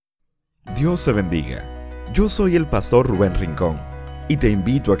Dios te bendiga. Yo soy el pastor Rubén Rincón y te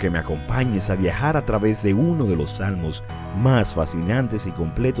invito a que me acompañes a viajar a través de uno de los salmos más fascinantes y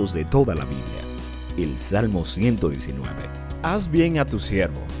completos de toda la Biblia, el Salmo 119. Haz bien a tu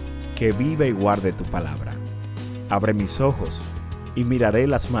siervo, que viva y guarde tu palabra. Abre mis ojos y miraré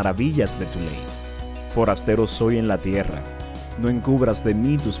las maravillas de tu ley. Forastero soy en la tierra, no encubras de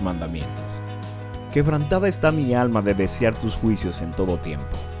mí tus mandamientos. Quebrantada está mi alma de desear tus juicios en todo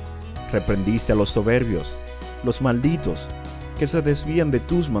tiempo. Reprendiste a los soberbios, los malditos, que se desvían de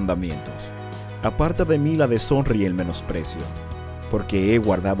tus mandamientos. Aparta de mí la deshonra y el menosprecio, porque he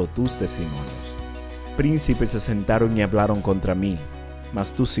guardado tus testimonios. Príncipes se sentaron y hablaron contra mí,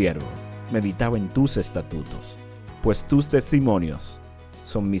 mas tu siervo meditaba en tus estatutos, pues tus testimonios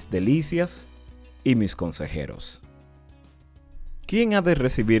son mis delicias y mis consejeros. ¿Quién ha de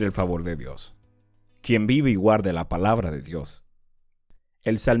recibir el favor de Dios? Quien vive y guarde la palabra de Dios.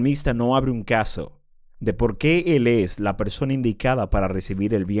 El salmista no abre un caso de por qué él es la persona indicada para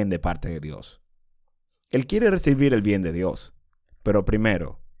recibir el bien de parte de Dios. Él quiere recibir el bien de Dios, pero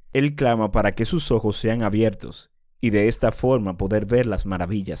primero, él clama para que sus ojos sean abiertos y de esta forma poder ver las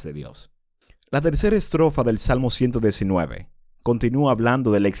maravillas de Dios. La tercera estrofa del Salmo 119 continúa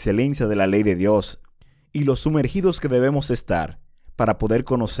hablando de la excelencia de la ley de Dios y los sumergidos que debemos estar para poder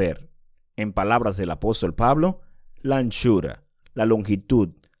conocer, en palabras del apóstol Pablo, la anchura, la longitud,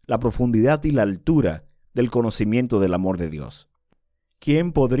 la profundidad y la altura del conocimiento del amor de Dios.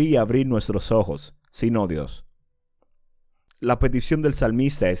 ¿Quién podría abrir nuestros ojos sino Dios? La petición del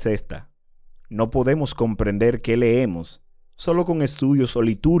salmista es esta. No podemos comprender qué leemos solo con estudios o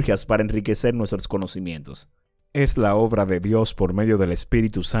liturgias para enriquecer nuestros conocimientos. Es la obra de Dios por medio del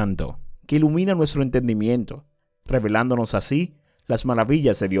Espíritu Santo que ilumina nuestro entendimiento, revelándonos así las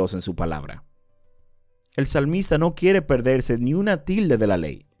maravillas de Dios en su palabra. El salmista no quiere perderse ni una tilde de la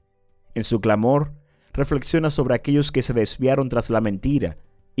ley. En su clamor, reflexiona sobre aquellos que se desviaron tras la mentira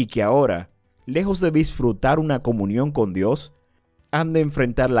y que ahora, lejos de disfrutar una comunión con Dios, han de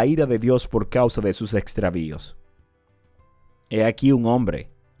enfrentar la ira de Dios por causa de sus extravíos. He aquí un hombre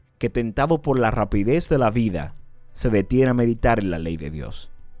que, tentado por la rapidez de la vida, se detiene a meditar en la ley de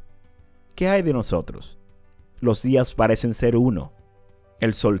Dios. ¿Qué hay de nosotros? Los días parecen ser uno.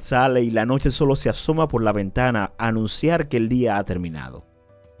 El sol sale y la noche solo se asoma por la ventana a anunciar que el día ha terminado.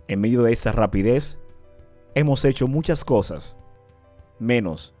 En medio de esta rapidez, hemos hecho muchas cosas,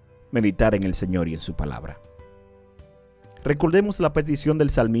 menos meditar en el Señor y en su palabra. Recordemos la petición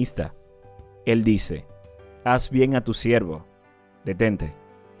del salmista. Él dice, haz bien a tu siervo, detente,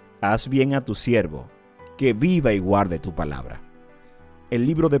 haz bien a tu siervo, que viva y guarde tu palabra. El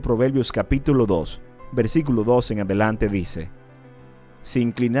libro de Proverbios capítulo 2, versículo 2 en adelante dice, si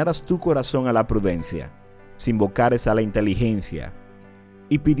inclinaras tu corazón a la prudencia, si invocares a la inteligencia,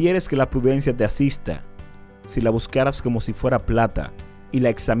 y pidieres que la prudencia te asista, si la buscaras como si fuera plata, y la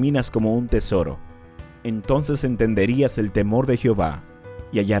examinas como un tesoro, entonces entenderías el temor de Jehová,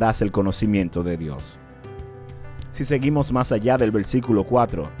 y hallarás el conocimiento de Dios. Si seguimos más allá del versículo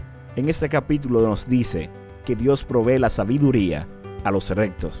 4, en este capítulo nos dice que Dios provee la sabiduría a los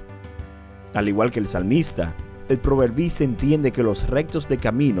rectos. Al igual que el salmista, el proverbista entiende que los rectos de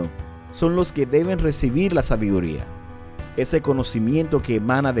camino son los que deben recibir la sabiduría, ese conocimiento que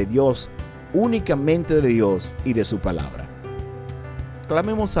emana de Dios, únicamente de Dios y de su palabra.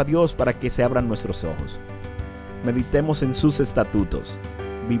 Clamemos a Dios para que se abran nuestros ojos. Meditemos en sus estatutos,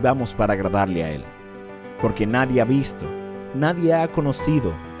 vivamos para agradarle a Él, porque nadie ha visto, nadie ha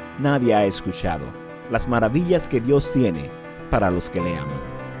conocido, nadie ha escuchado las maravillas que Dios tiene para los que le aman.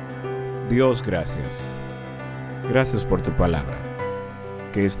 Dios, gracias. Gracias por tu palabra,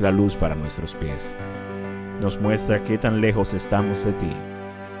 que es la luz para nuestros pies. Nos muestra qué tan lejos estamos de ti,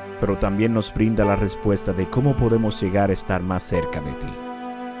 pero también nos brinda la respuesta de cómo podemos llegar a estar más cerca de ti.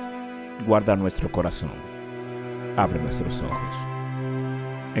 Guarda nuestro corazón, abre nuestros ojos.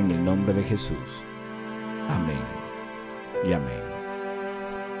 En el nombre de Jesús. Amén y amén.